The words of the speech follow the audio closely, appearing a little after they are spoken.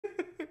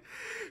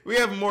We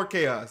have more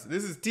chaos.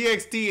 This is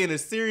TXT in a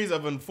series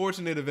of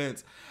unfortunate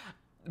events.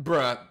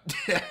 Bruh.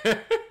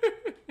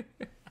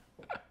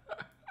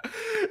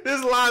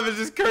 This live is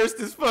just cursed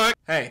as fuck.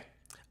 Hey,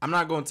 I'm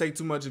not going to take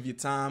too much of your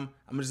time.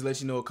 I'm going to just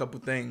let you know a couple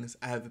things.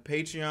 I have a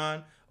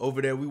Patreon.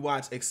 Over there, we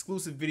watch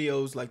exclusive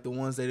videos like the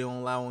ones they don't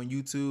allow on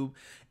YouTube.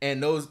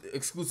 And those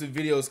exclusive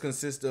videos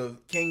consist of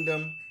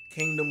Kingdom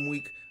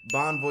Week,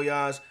 Bon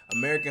Voyage,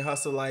 American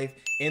Hustle Life,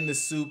 In the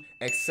Soup,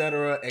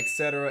 etc.,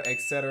 etc.,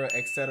 etc.,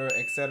 etc.,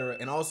 etc.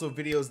 And also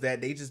videos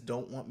that they just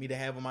don't want me to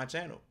have on my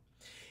channel.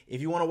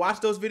 If you want to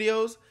watch those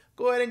videos,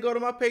 go ahead and go to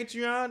my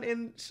Patreon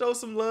and show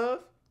some love.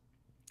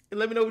 And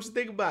let me know what you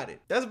think about it.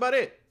 That's about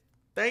it.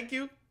 Thank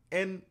you.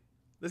 And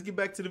let's get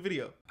back to the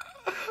video.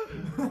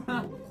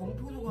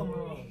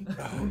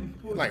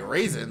 Like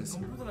raisins.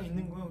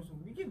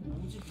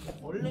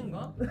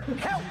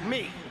 Help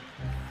me!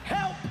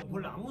 Help!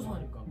 원래 안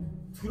무서워하니까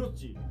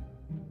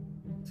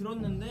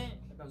들었는데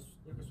약간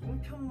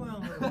송편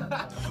모양으로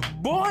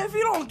Boy, if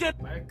you don't get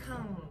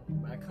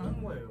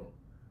말캉한 거예요.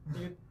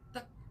 이게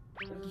딱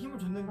이렇게 힘을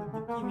줬는데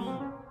느낌이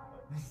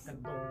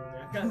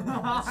약간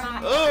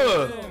잠깐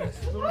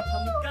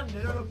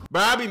내려놓고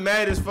Bro, I be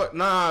mad as fuck.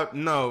 Nah,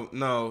 no.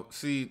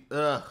 See,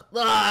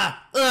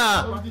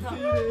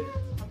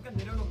 잠깐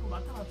내려놓고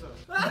맡아놨죠.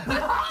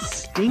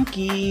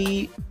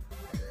 Stinky.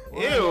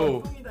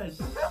 Ew.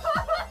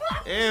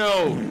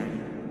 Ew.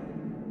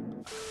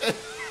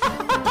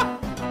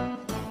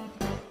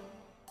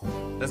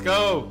 Let's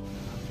go.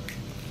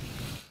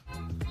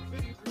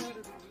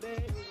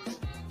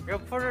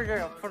 옆으로 줘,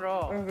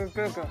 옆으로.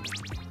 그러니까.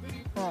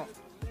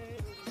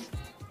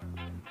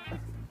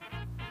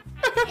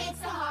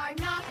 It's a hard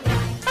knock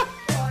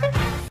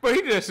life. Bro,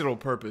 he did that shit on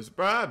purpose.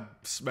 Bro, I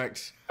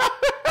smacked.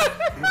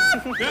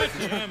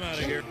 Gotcha, I'm out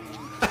of here.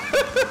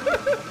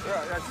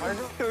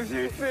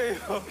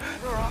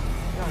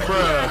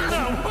 Bruh.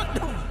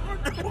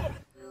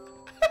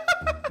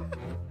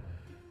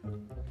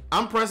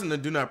 I'm pressing the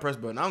do not press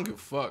button. I don't give a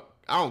fuck.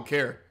 I don't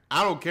care.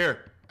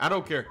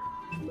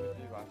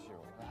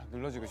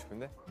 눌러주고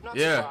싶은데?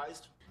 Yeah.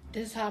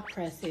 This is how I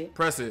press it.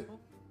 Press it.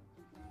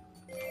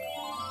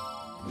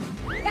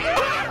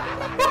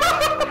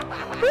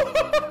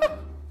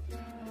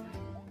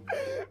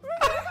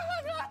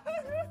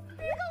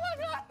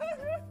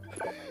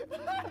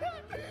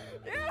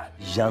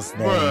 Just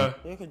Bruh.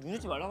 이렇게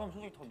누르지 말라고 하면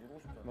솔직히 더 누르고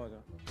싶잖아. 맞아.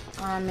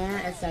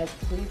 Man, it says,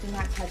 please do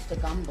not touch the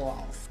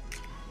gumballs.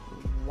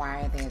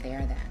 Why are they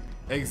there then?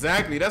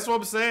 Exactly. That's what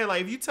I'm saying.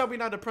 Like, if you tell me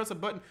not to press a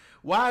button,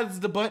 why is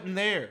the button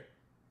there?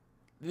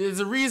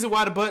 There's a reason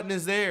why the button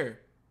is there.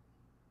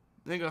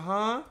 Nigga,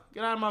 huh?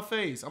 Get out of my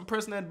face. I'm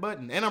pressing that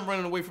button. And I'm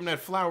running away from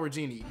that flower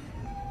genie.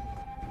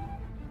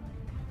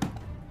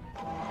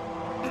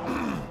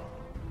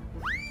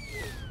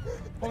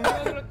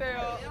 누가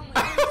눌렀대요?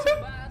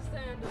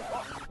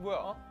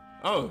 뭐야?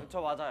 Oh. 저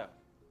맞아요.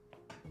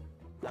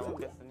 잘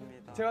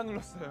먹겠습니다. 제가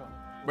눌렀어요.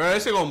 Bro,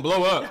 that shit gonna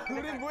blow up.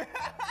 우리 뭐야?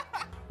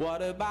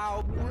 What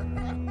about?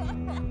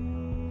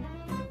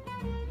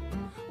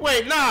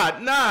 Wait, nah.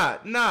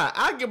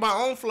 I get my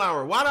own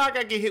flower. Why do I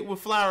gotta get hit with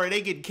flour and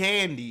they get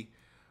candy?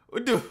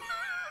 What the?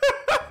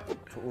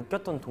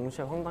 웃겼던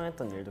동시에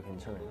황당했던 일도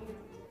괜찮아요.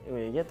 이거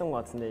얘기했던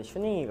것 같은데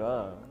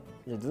슈닝이가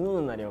이제 눈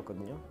오는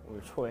날이었거든요.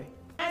 올 초에.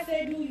 I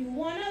said, do you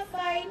wanna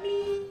fight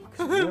me?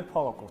 그래서 눈을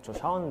퍼갖고 저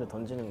샤워하는데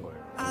던지는 거예요.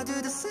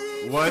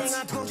 What?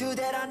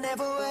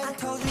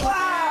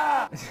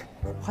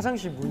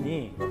 화장실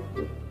문이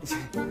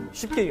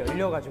쉽게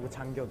열려가지고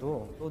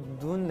잠겨도 또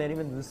눈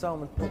내리면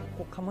눈싸움은 또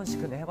꼭 한 번씩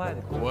근데 해봐야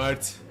될 것 같아요.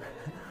 What?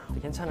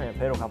 괜찮아요.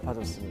 배로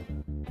갚아줬습니다.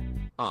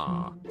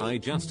 I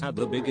just had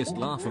the biggest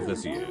laugh of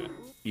this year.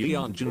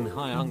 Yeonjun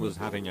Hyung was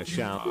having a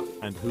shower,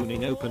 and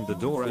Hooning opened the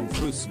door and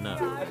threw snow.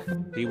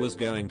 He was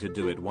going to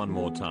do it one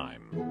more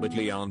time, but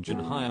Yeonjun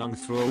Hyung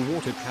threw a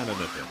water cannon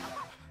at him.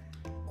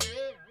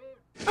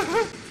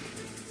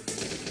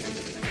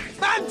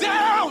 Man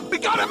down! We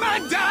got a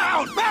man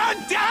down!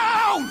 Man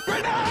down!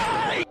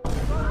 Grenade!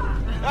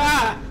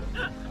 Ah!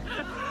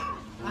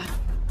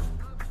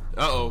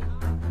 Uh-oh.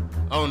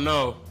 Oh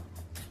no.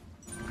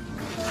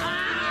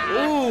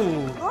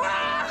 Ooh.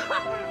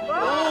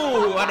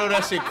 Ooh, I know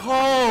that shit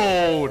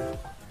cold.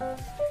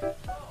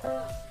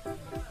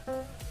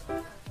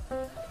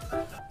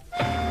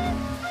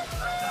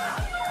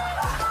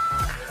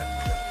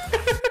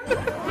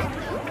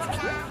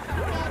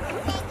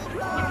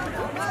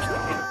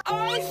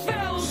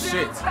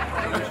 Shit.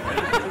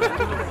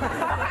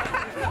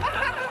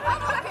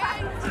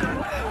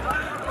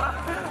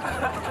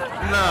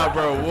 Nah,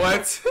 bro,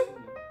 what?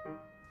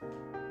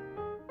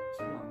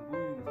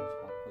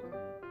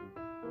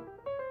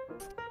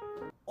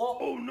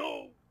 Oh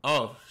no!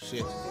 Oh,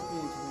 shit.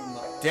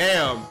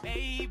 Damn.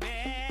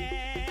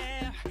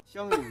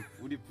 시영님,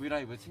 우리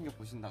브이라이브 챙겨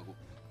보신다고.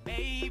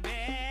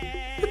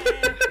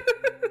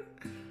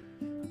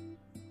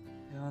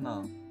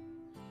 혜연아,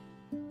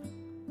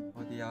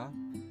 어디야?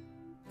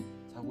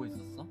 자고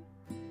있었어?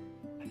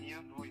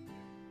 아니요,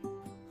 누워있어요.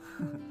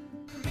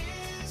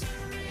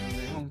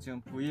 근데 형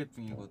지금 V앱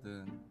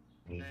중이거든.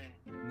 네.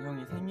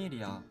 형이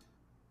생일이야.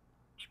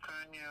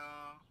 축하해요.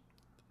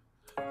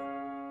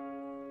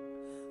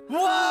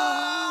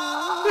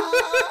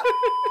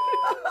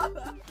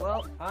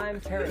 Well, I'm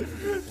Terry.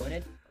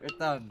 Wanted?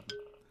 일단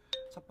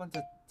첫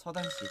번째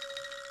처단식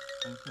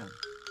장편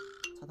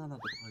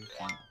차단하도록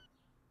하겠습니다.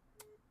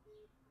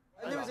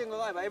 안녕하세요,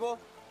 건가요, 마이보?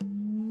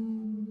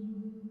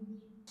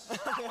 I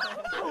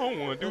don't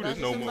want to do this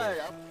no more.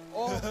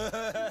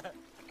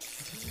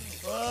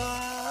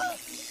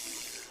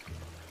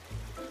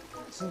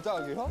 진짜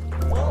하게요?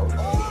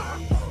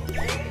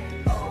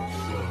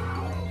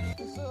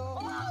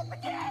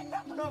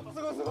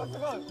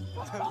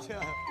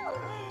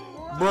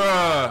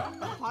 Bruh.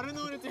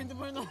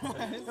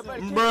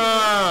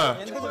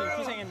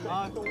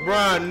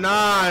 Bruh,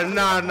 nah.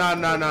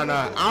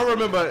 I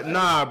remember,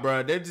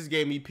 bruh, they just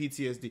gave me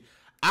PTSD.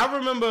 I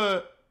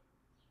remember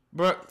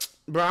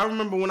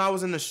when I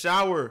was in the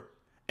shower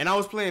and I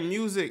was playing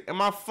music and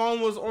my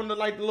phone was on the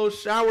little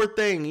shower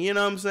thing, you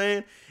know what I'm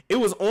saying? It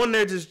was on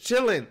there just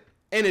chilling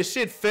and the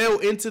shit fell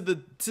into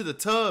the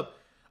tub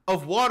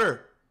of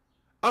water.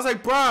 I was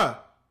like, bruh,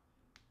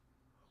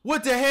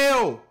 what the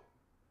hell?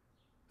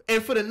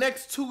 And for the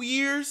next 2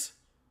 years,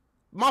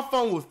 my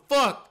phone was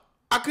fucked.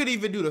 I couldn't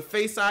even do the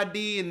Face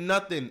ID and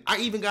nothing. I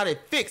even got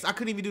it fixed. I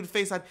couldn't even do the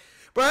Face ID.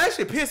 Bro, that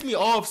shit pissed me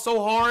off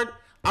so hard.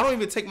 I don't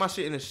even take my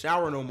shit in the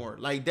shower no more.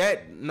 Like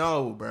that,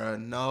 no, bro.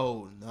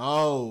 No.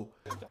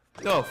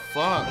 The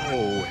fuck?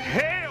 Oh,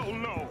 hell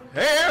no.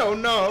 Hell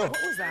no.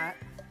 What was that?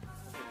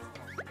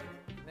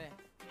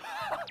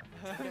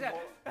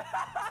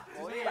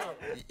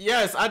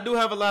 Yes, I do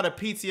have a lot of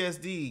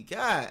PTSD.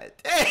 God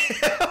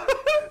damn.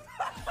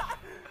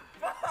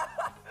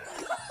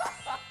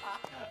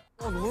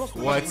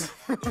 What?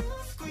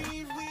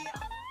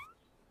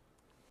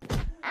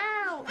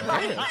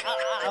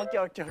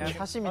 오케이.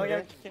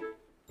 사심인데.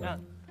 야.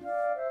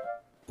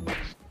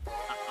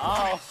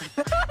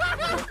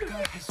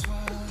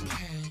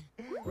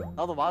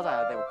 나도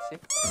맞아야 돼 혹시?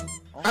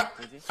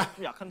 뭐지?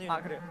 좀 약한데.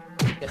 아 그래.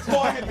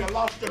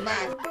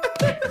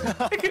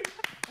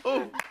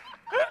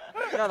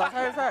 야, 나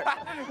살살.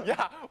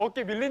 야,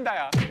 어깨 밀린다,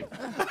 야.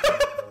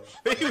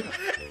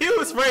 He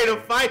was ready to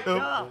fight him.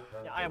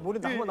 야,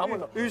 모른다. 한 번.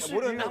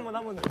 모르는데 한 번.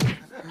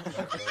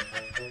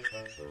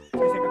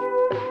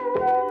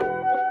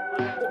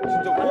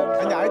 진짜 뭐?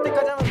 아니 알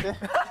때까지 하면 돼.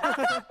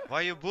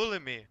 Why you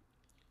bullying me?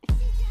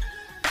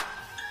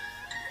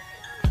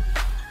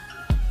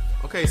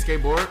 Okay,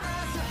 skateboard.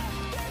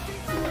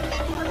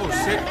 Oh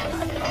shit.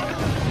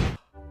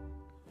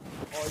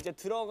 이제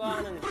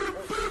들어가는.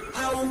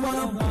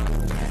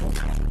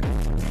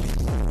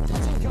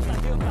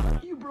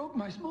 You broke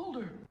my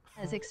smolder.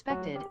 As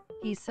expected,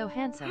 he's so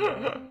handsome.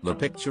 The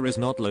picture is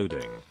not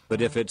loading,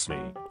 but if it's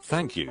me,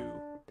 thank you.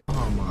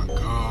 Oh my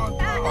god.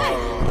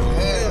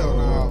 Hell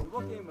no.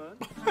 이번 게임은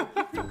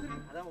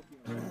가자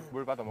먹기입니다.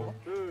 뭘 받아 먹어?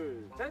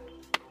 둘, 셋.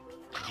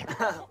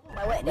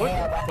 What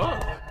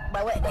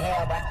the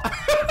hell,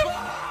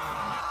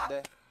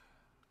 네.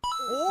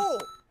 오!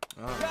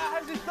 야,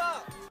 할 수 있어.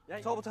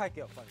 저부터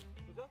할게요. 빨리.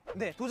 도전?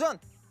 네, 도전.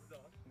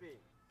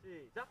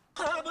 시작.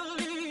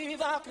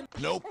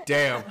 Nope.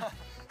 Damn.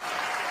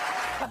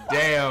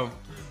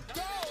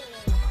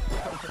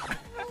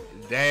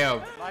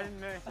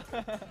 맛있네.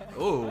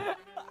 Ooh.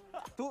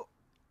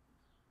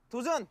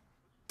 도전.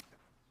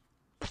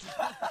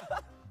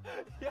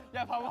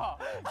 야, 봐봐.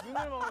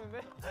 눈을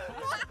먹는데.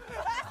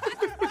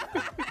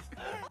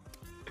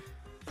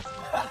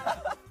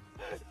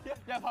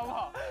 야,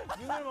 봐봐.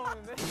 눈을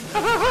먹는데.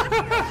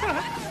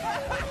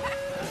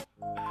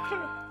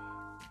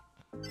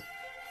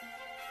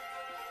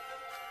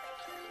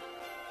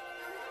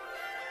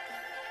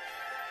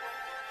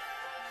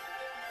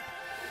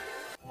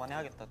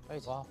 그만해야겠다.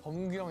 와,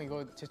 범규 형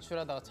이거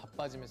제출하다가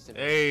자빠지면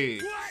진짜. Hey,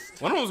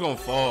 one of them was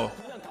gonna fall.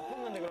 그냥 다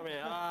뽑는데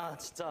그러면. 아,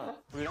 진짜.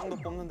 분량도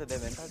뽑는데 내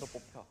멘탈도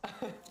뽑혀.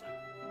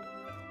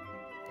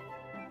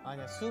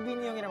 아니야,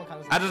 수빈이 형이랑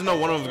가능성. I just know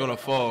one of them was gonna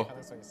fall.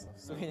 가능성 있어.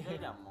 수빈이 형이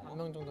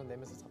 5명 정도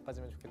내면서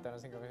자빠지면 좋겠다는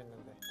생각을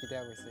했는데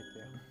기대하고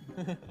있을게요.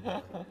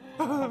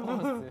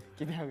 퍼포먼스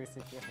기대하고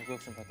있을게요.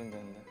 자격증 받으면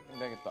되는데.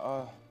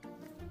 힘들겠다.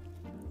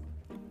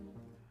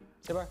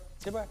 제발.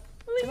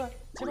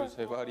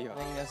 제발이야.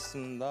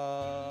 고생했습니다.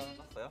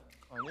 봤어요?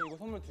 아니, 이거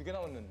선물 2개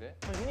남았는데.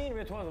 형님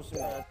왜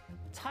도와줬습니다.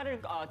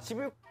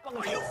 집을 빵은.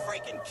 Are you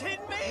freaking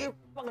kidding me?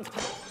 빵은.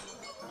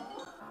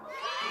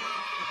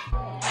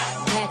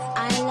 Next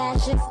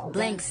eyelashes,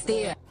 blank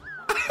stare.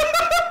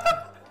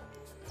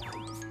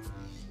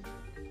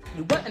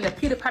 You went in the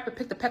Peter Piper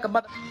picked a peck of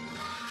mother.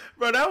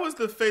 Bro, that was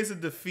the face of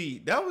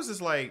defeat. That was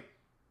just like,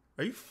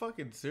 are you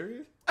fucking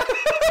serious?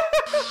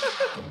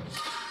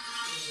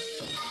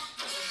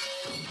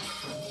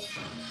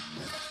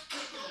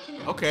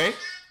 Okay.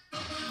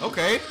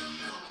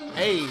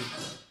 Hey.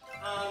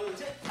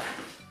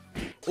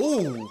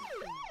 Ooh.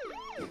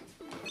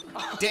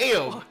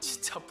 Damn.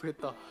 진짜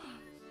아프겠다.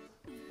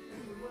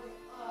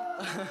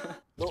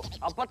 너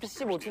아파트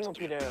 15층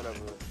높이래요,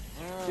 여러분.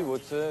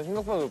 15층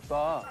생각보다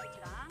높다.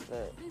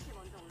 네.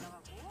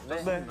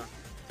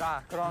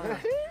 자, 그럼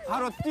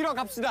바로 뛰러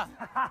갑시다.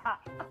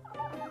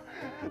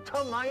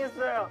 전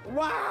망했어요.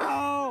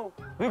 와우.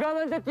 누가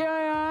먼저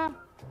뛰어요?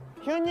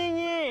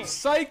 현잉이.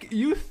 Psych,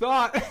 you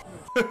thought.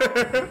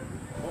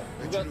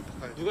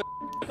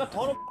 누가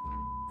더러.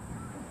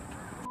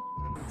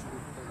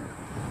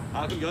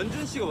 아 그럼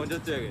연준 씨가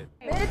먼저 뛰어야겠.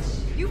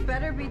 Mitch, you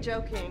better be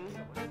joking.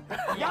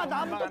 야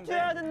나부터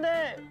뛰어야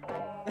된대.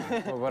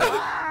 뭐라?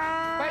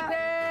 파이팅!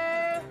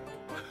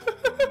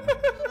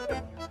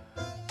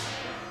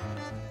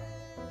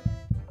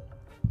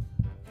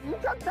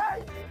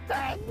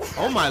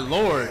 Oh my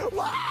lord.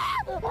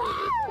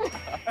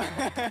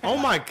 Oh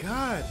my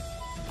god.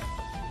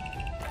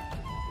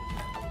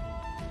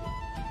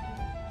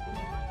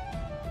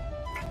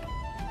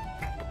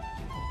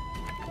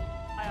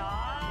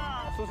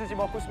 소세지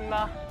먹고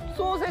싶나?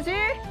 소세지?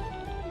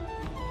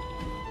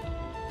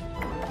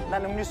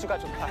 난 음료수가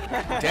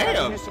좋다.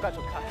 Damn. 음료수가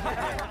좋다.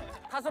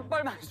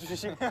 5벌만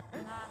주시면.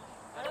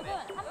 여러분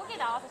여기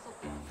나와서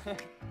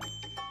쏠게요.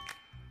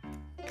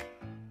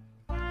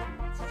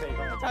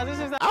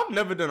 I've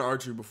never done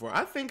archery before.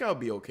 I think I'll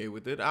be okay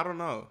with it. I don't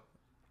know.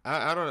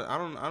 I don't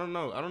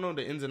know. I don't know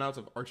the ins and outs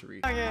of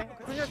archery. 그냥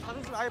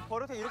자존심 아예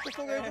버릇에 이렇게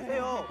소개해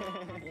주세요.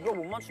 이거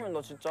못 맞추면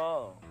너 진짜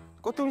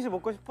꽃등심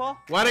먹고 싶어?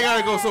 Why they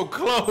gotta go so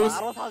close?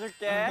 바로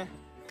사줄게.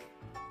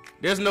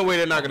 There's no way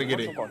they're not gonna get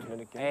it.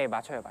 에이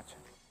맞춰요 맞춰.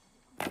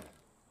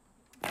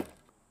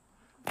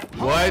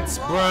 What,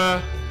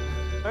 bruh?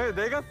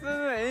 내가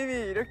쓰는 에임이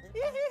이렇게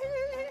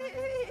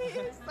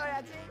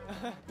써야지.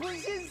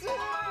 분신술.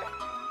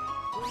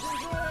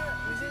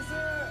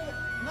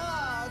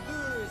 하나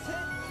둘 셋.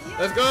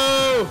 Let's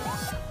go.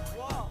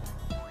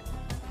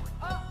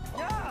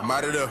 I'm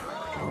out of there.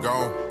 I'm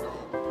gone.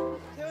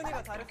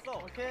 태연이가 잘했어.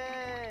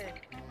 오케이.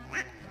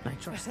 I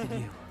trusted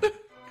you.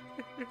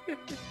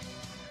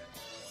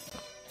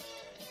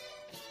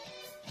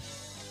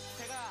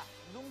 제가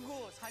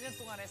농구 4년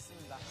동안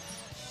했습니다.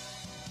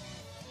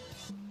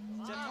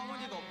 진짜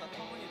터무니도 없다.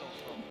 터무니도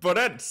없어. Bro,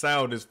 that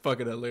sound is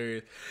fucking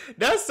hilarious.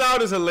 That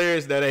sound is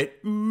hilarious. That ain't.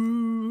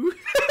 Ooh.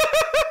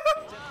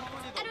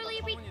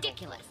 Utterly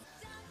ridiculous.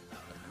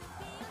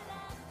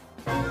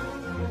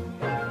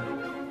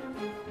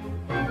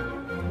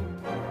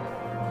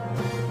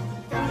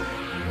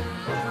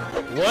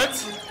 What?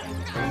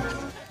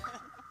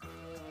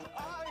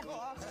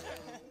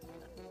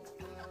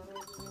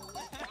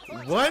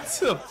 What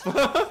the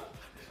fuck?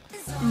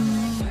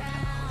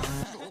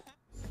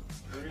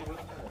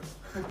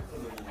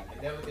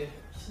 내가 볼때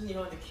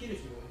신님한테 키를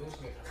주고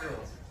운동신경 다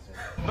끊어놨어.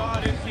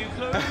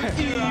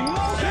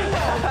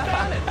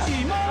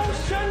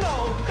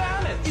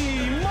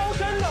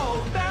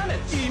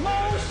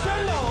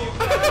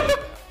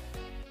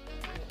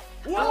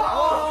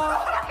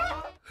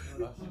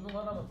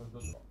 하나만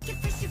던져줘.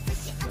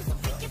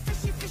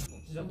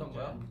 진짜 던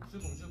거야?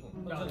 슈붕.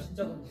 야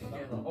진짜 던져.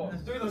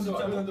 저기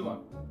던져봐.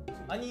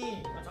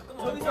 아니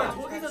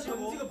저기서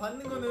던지고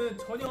받는 거는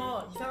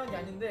전혀 이상한 게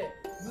아닌데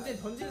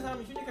문제는 던지는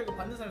사람이 휴니카고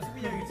받는 사람이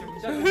수빈이 형이지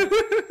문제야.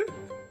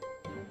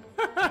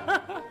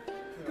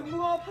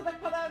 금붕어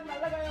파닥파닥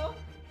날아가요.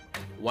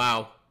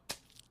 Wow.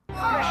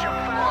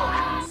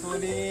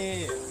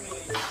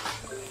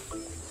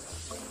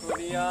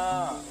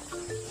 소리야.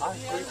 아,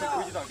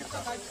 보이지도 않겠다.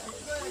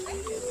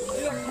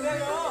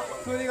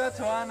 소리가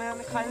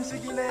좋아하는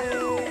간식이네.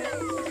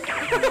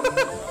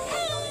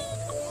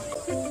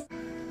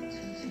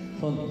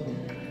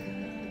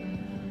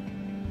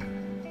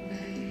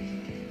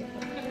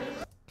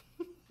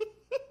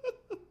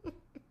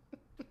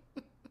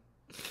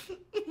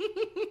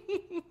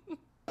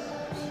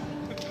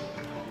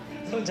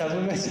 손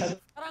잡으면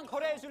나랑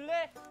거래해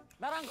줄래?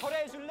 나랑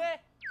거래해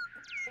줄래?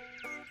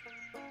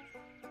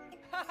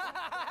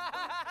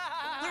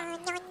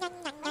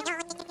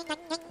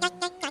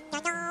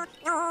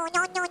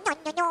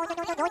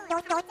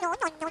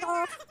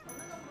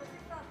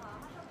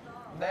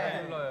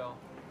 네, 불러요.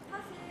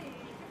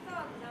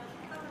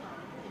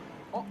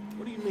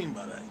 What do you mean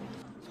by that?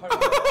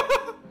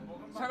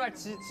 설마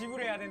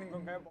지불해야 되는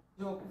건가요?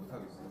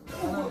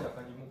 하나는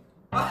약간 이모.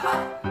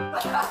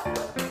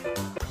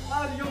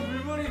 아, 이거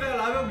물건이다.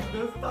 라면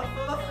몇 스타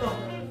쏟았어.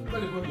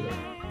 빨리 보여줘.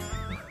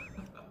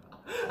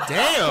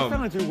 Damn.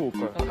 상을 들고 올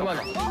거야. 잠깐만.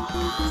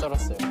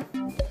 썰었어요.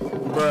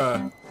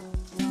 Bruh.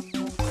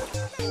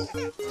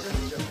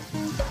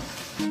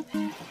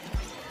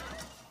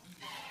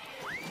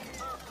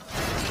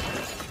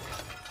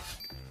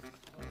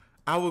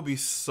 I would be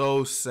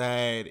so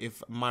sad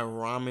if my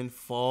ramen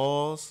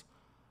falls.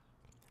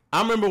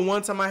 I remember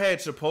one time I had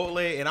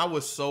Chipotle and I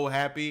was so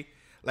happy.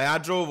 Like I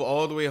drove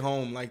all the way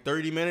home, like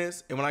 30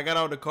 minutes. And when I got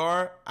out of the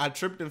car, I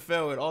tripped and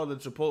fell and all the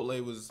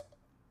Chipotle was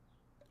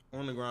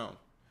on the ground.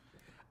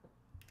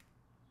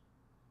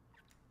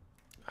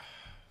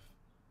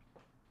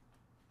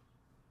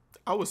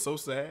 I was so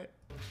sad.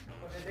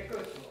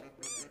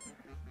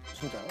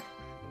 진짜요?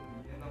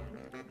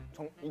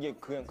 이게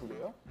그냥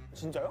그거예요?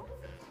 진짜요?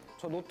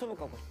 저 노트북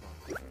갖고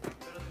싶어요.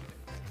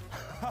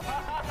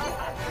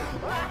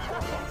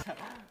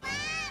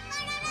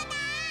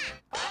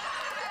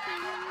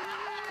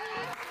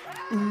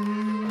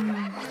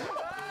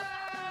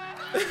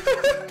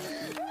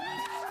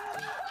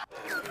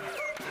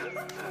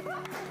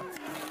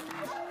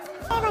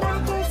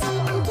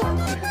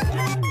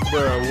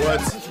 Bruh,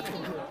 what?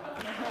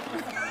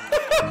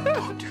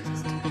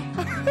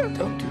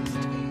 Don't do this.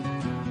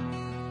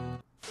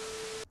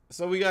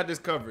 So we got this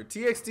covered.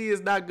 TXT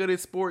is not good at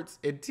sports,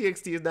 and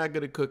TXT is not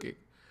good at cooking.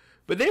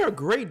 But they are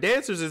great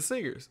dancers and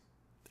singers.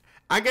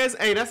 I guess,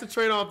 hey, that's a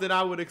trade-off that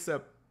I would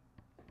accept.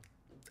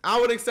 I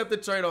would accept the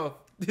trade-off.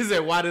 He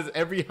said, "Why does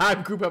every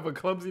Hive group have a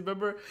clumsy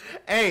member?"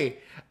 Hey,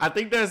 I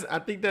think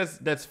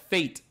that's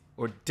fate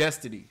or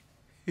destiny.